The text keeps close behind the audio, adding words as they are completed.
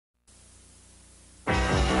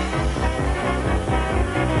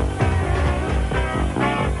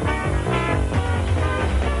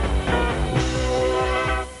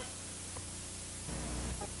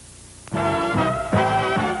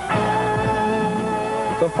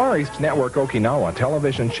The Far East Network Okinawa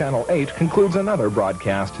Television Channel 8 concludes another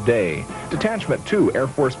broadcast day. Detachment 2 Air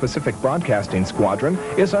Force Pacific Broadcasting Squadron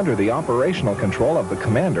is under the operational control of the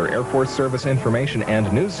Commander Air Force Service Information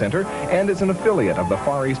and News Center and is an affiliate of the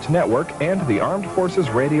Far East Network and the Armed Forces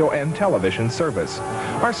Radio and Television Service.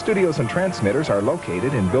 Our studios and transmitters are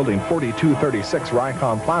located in Building 4236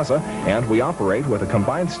 Rycom Plaza, and we operate with a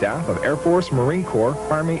combined staff of Air Force, Marine Corps,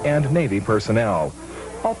 Army, and Navy personnel.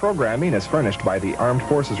 All programming is furnished by the Armed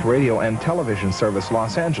Forces Radio and Television Service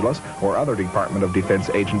Los Angeles or other Department of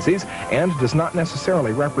Defense agencies and does not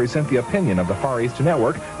necessarily represent the opinion of the Far East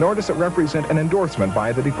Network, nor does it represent an endorsement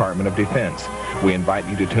by the Department of Defense. We invite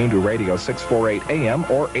you to tune to Radio 648 AM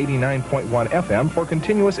or 89.1 FM for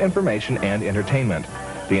continuous information and entertainment.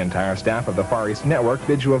 The entire staff of the Far East Network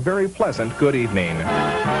bids you a very pleasant good evening.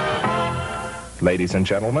 Ladies and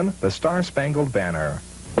gentlemen, the Star-Spangled Banner.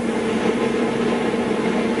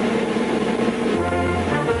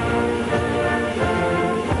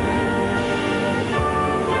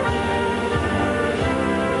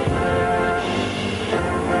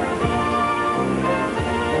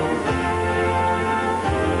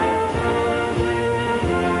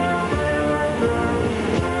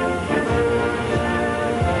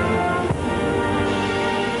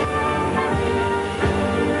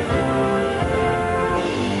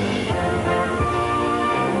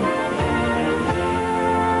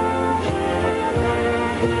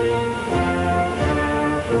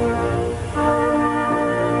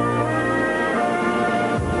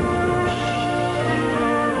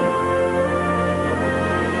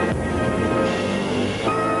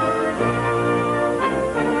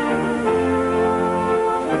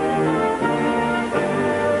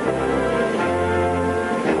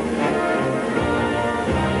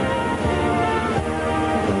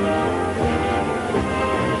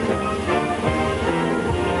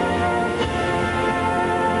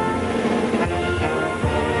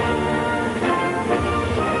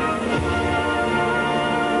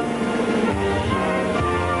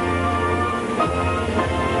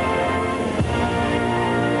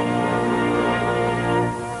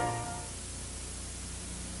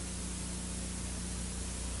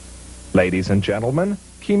 Ladies and gentlemen,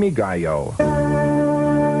 Kimigayo.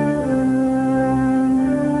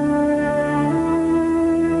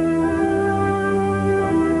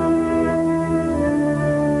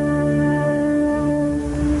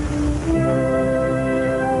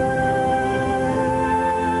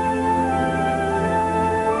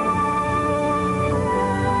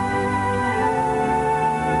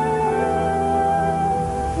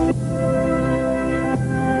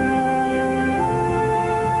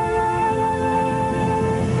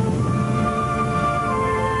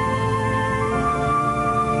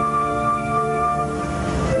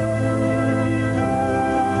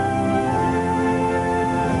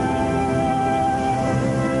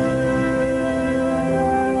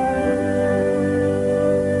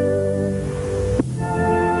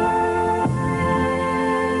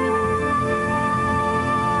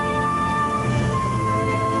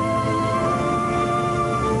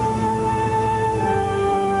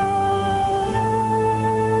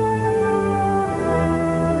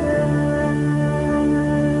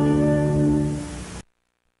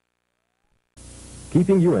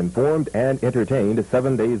 Keeping you informed and entertained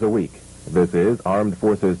 7 days a week. This is Armed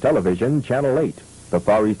Forces Television, Channel 8, the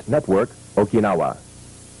Far East Network, Okinawa.